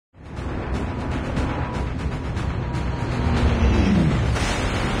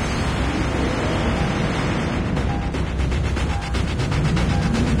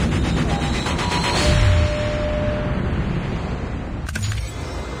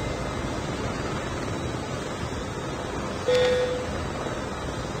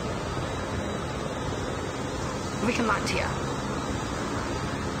We can land here.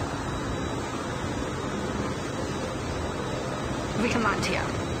 We can land here.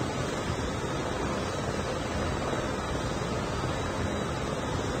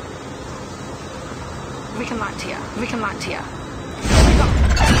 We can land here. We can land here. Here we go.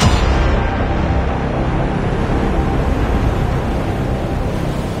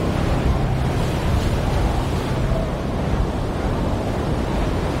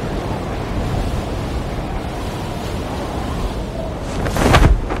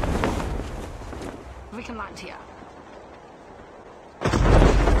 We can land here.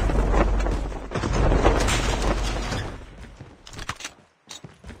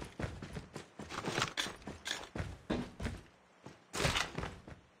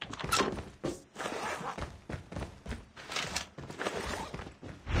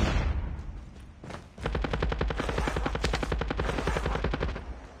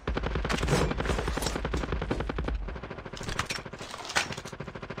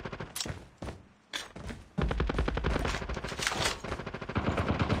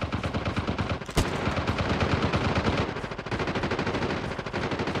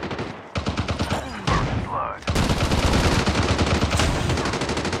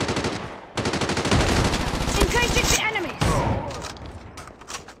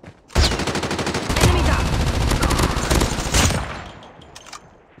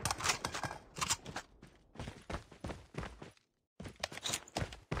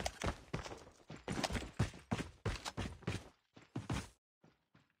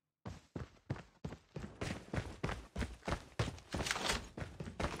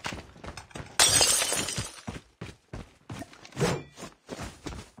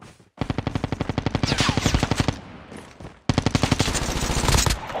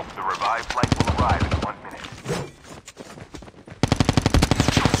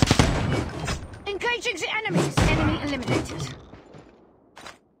 Engaging the enemies. Enemy eliminated.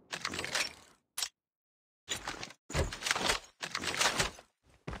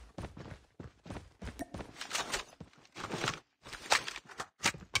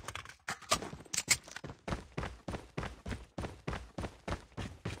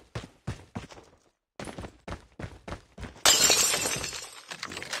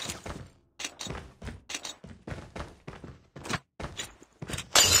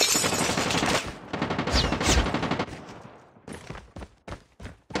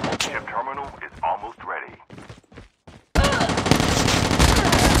 Terminal is almost ready.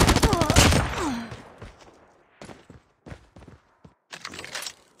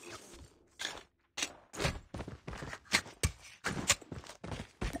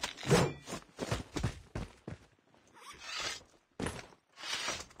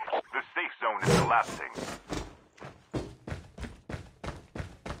 The safe zone is collapsing.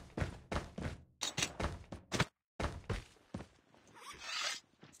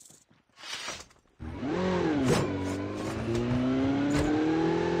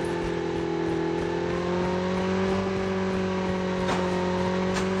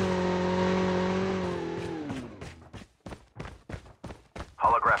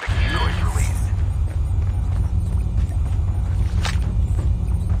 Holographic decoys released.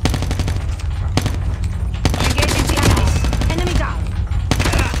 Engaging the enemies. Enemy down.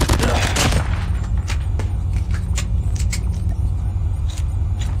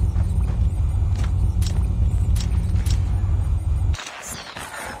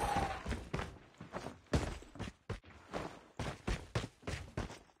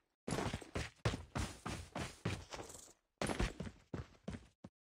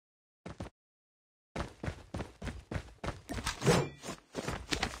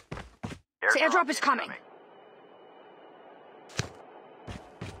 The airdrop is coming.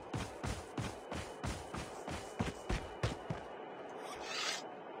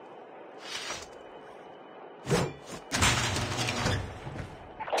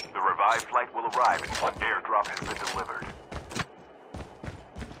 The revived flight will arrive and one airdrop has been delivered.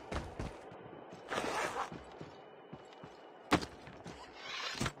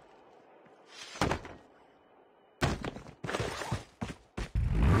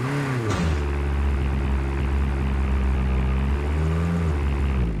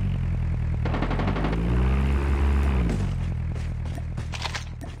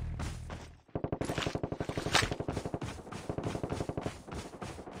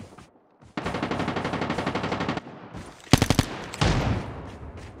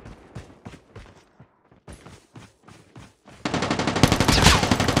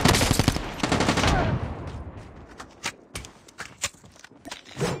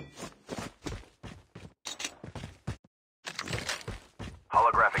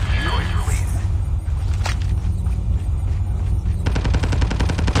 Holographic decoys released.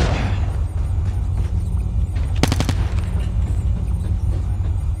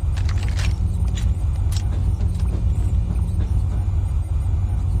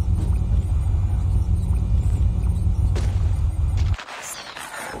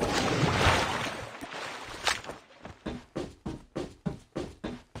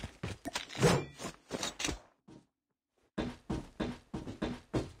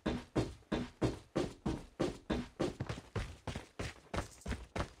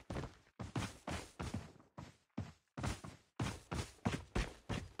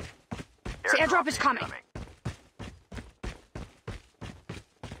 The airdrop is coming.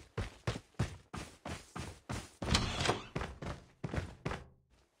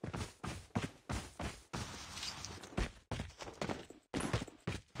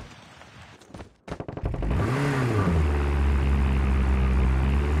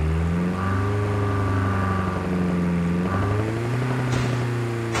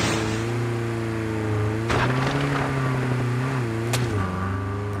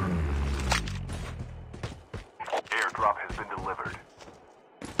 Airdrop has been delivered.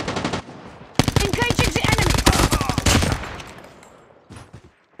 Engaging the enemy!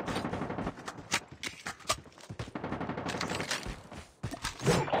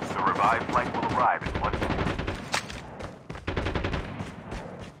 The revived flight will arrive in 1 minute.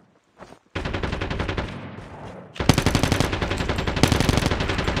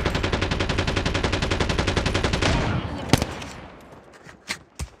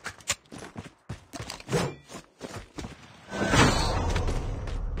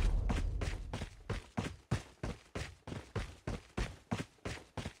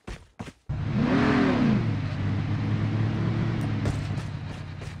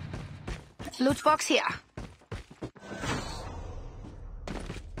 Loot box here.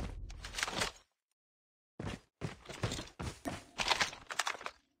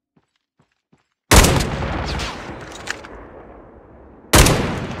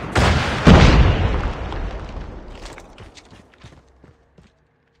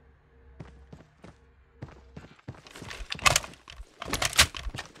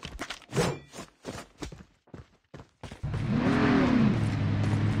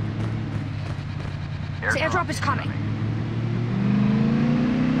 The airdrop is coming.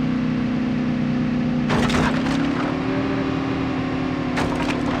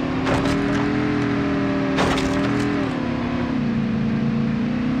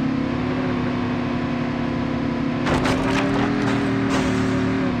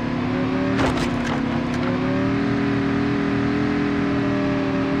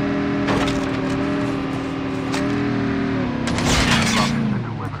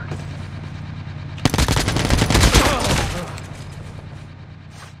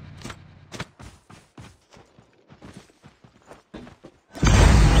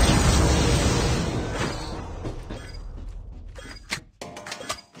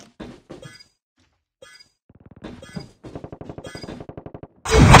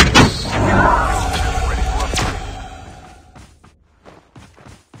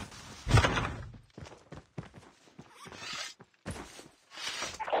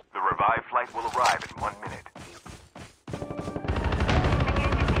 Flight will arrive in 1 minute.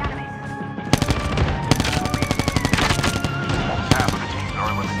 Half of the teams are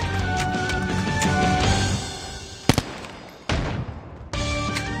eliminated.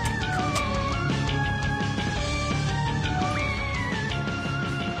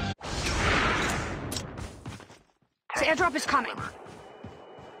 The airdrop is coming.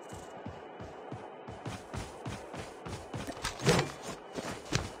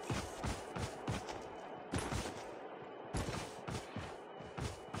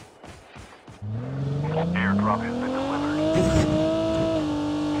 Airdrop has been delivered.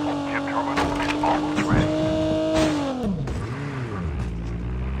 Chip terminal is almost ready.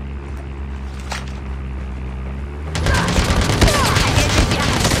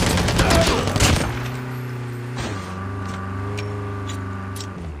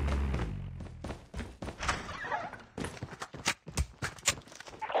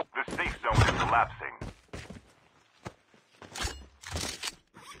 The safe zone is collapsing.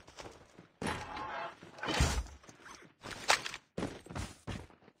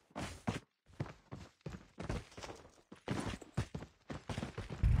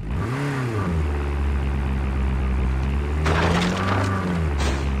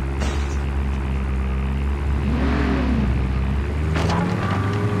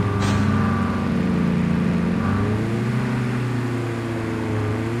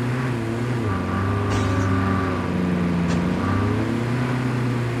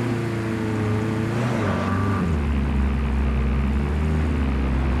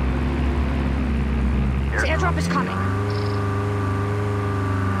 The airdrop is coming.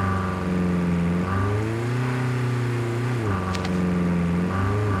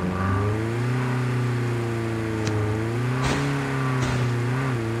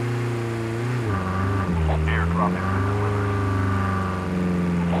 Airdrop has been delivered.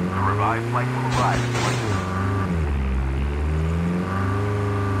 The revived flight will arrive in 1 minute.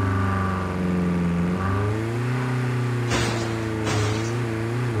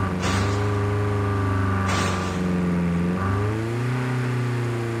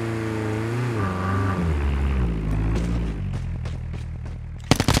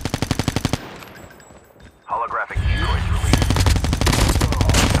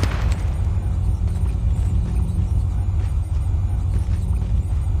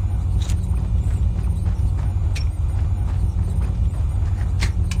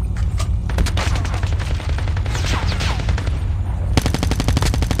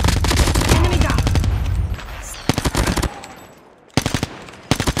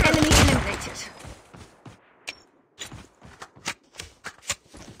 Enemy eliminated.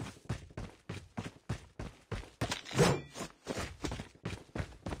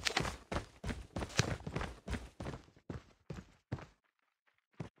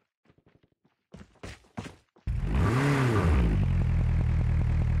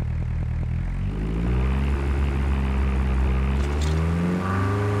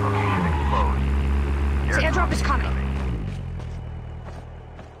 Location exposed. The airdrop is coming.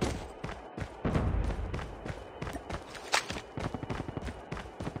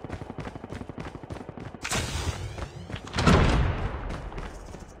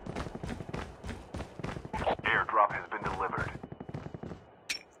 Airdrop has been delivered.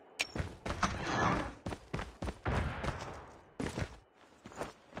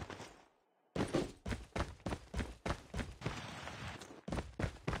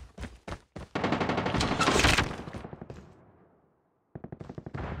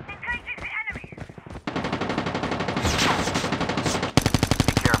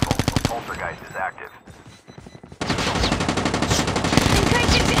 Be careful, a poltergeist is active.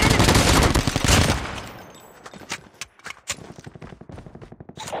 Engaging the enemy.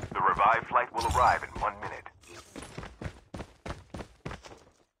 The revived flight will arrive in 1 minute.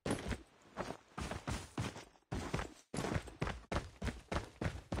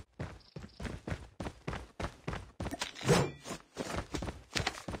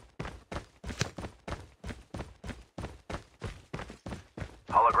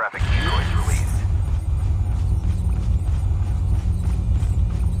 Holographic decoys released.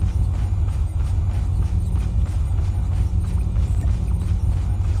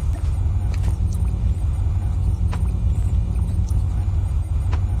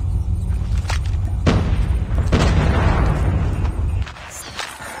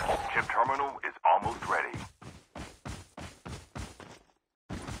 Chip terminal is almost ready.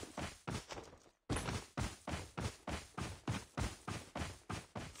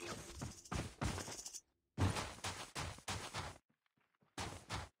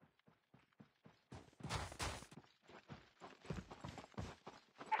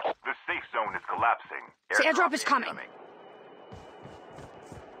 The safe zone is collapsing. The airdrop is coming.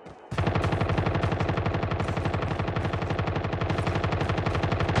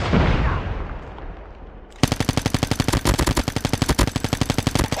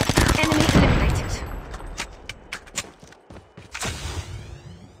 Enemy eliminated.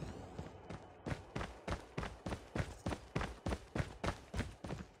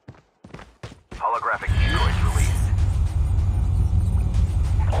 Holographic decoys released.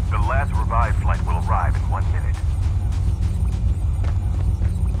 The last revived flight will arrive in 1 minute.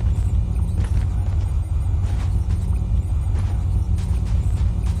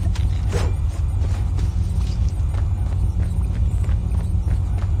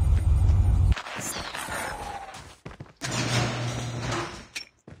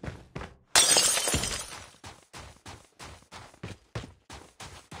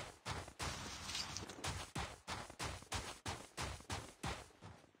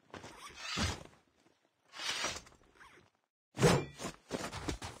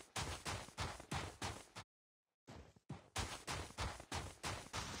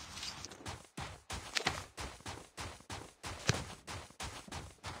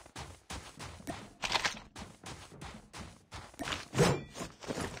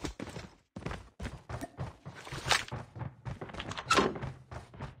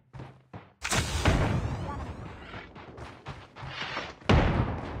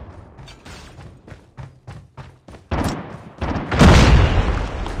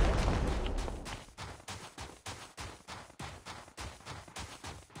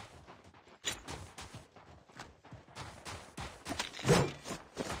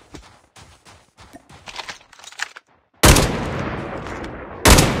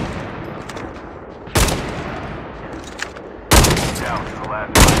 Down to the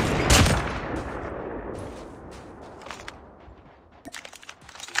last flight.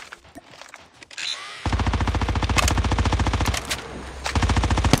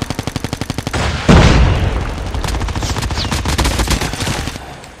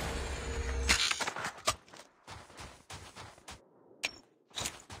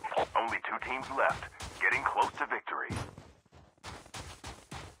 Only 2 teams left, getting close to victory.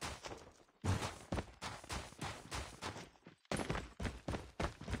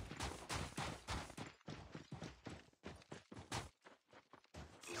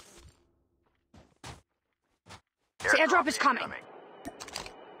 The airdrop is coming.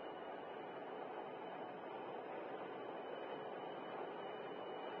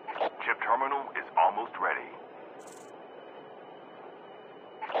 Chip terminal is almost ready.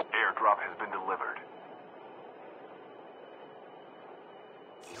 airdrop has been delivered.